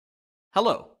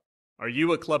Hello. Are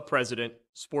you a club president,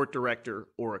 sport director,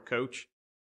 or a coach?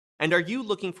 And are you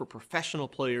looking for professional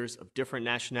players of different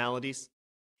nationalities?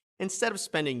 Instead of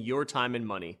spending your time and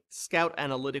money, Scout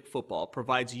Analytic Football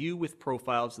provides you with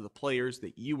profiles of the players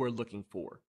that you are looking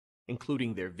for,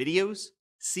 including their videos,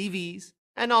 CVs,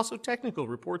 and also technical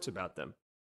reports about them.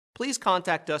 Please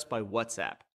contact us by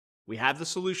WhatsApp. We have the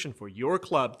solution for your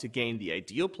club to gain the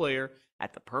ideal player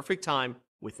at the perfect time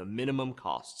with the minimum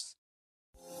costs.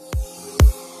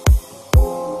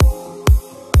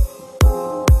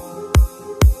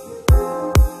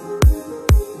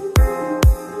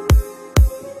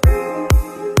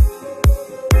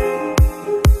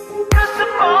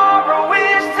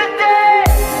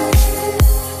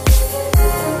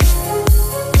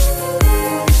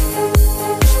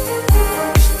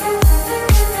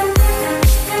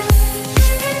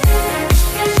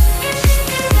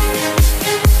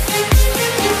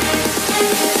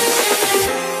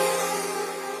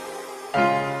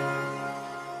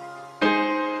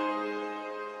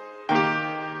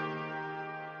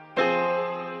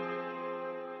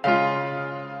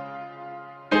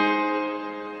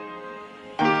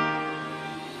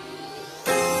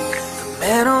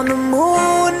 Man on the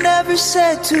moon never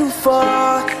said too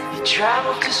far. He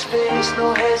traveled to space,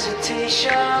 no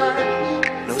hesitation.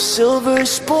 No silver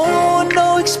spoon,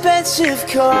 no expensive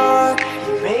car.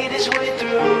 He made his way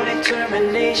through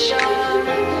determination.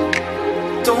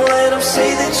 Don't let them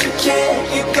say that you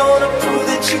can't. You're gonna prove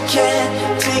that you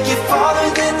can. Take it farther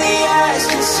than the eyes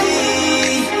can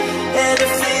see. And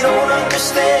if they don't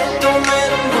understand, don't let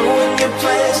them ruin your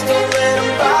plans. Don't let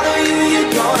them bother you.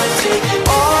 You're gonna take it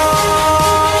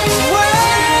all the way.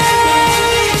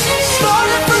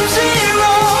 Starting from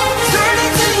zero,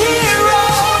 turning to hero.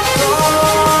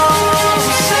 Don't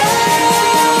say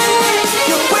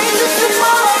you'll wait till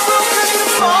tomorrow, 'cause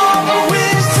tomorrow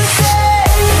is today.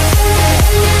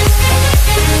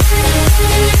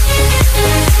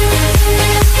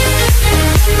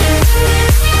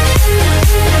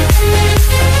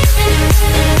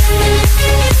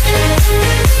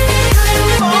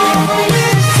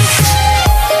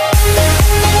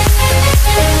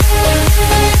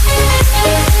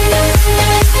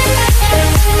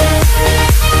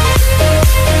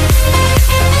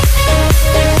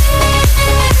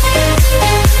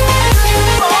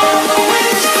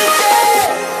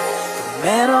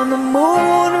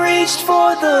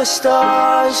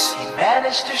 Stars. He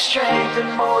managed through strength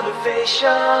and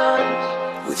motivation.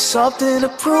 With something to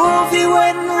prove, he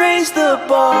went and raised the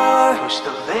bar. Pushed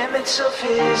the limits of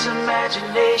his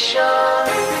imagination.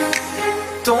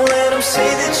 Don't let them say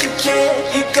that you can't.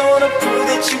 You're gonna prove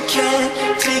that you can.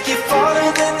 Take it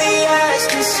farther than the eyes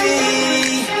can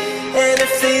see. And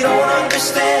if they don't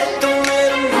understand, don't let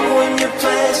them ruin your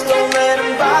plans. Don't let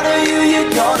them bother you. You're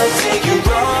gonna take a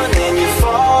run and you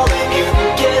fall and you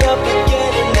get up again.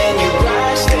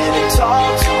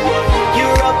 Tall to what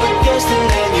you're up against, and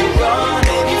then you run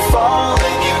and you fall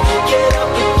and you get up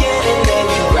again, and then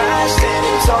you rise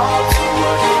standing tall to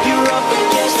what you're up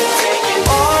against, and take it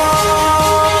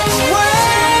all the way.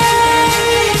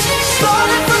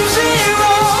 Starting from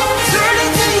zero,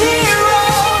 turning to hero.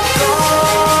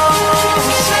 Don't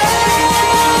say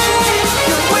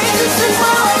you'll wait till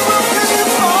tomorrow, 'cause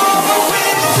tomorrow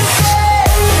is today.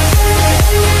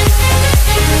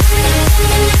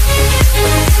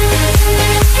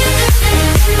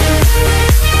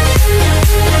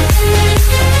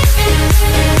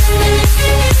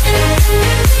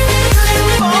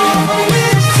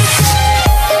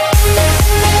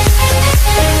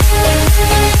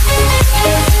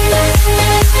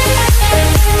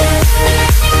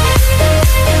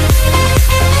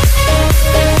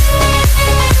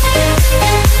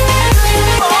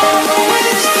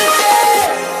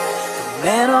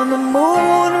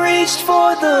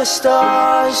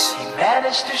 Stars. He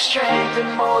managed through strength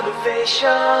and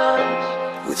motivation.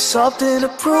 With something to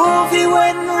prove, he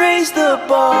went and raised the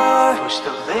bar. Pushed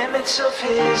the limits of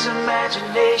his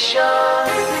imagination.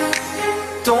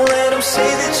 Don't let them say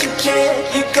that you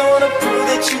can't. You're gonna prove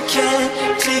that you can.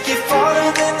 Take it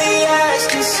farther than the eyes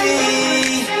can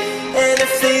see. And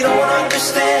if they don't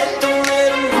understand, don't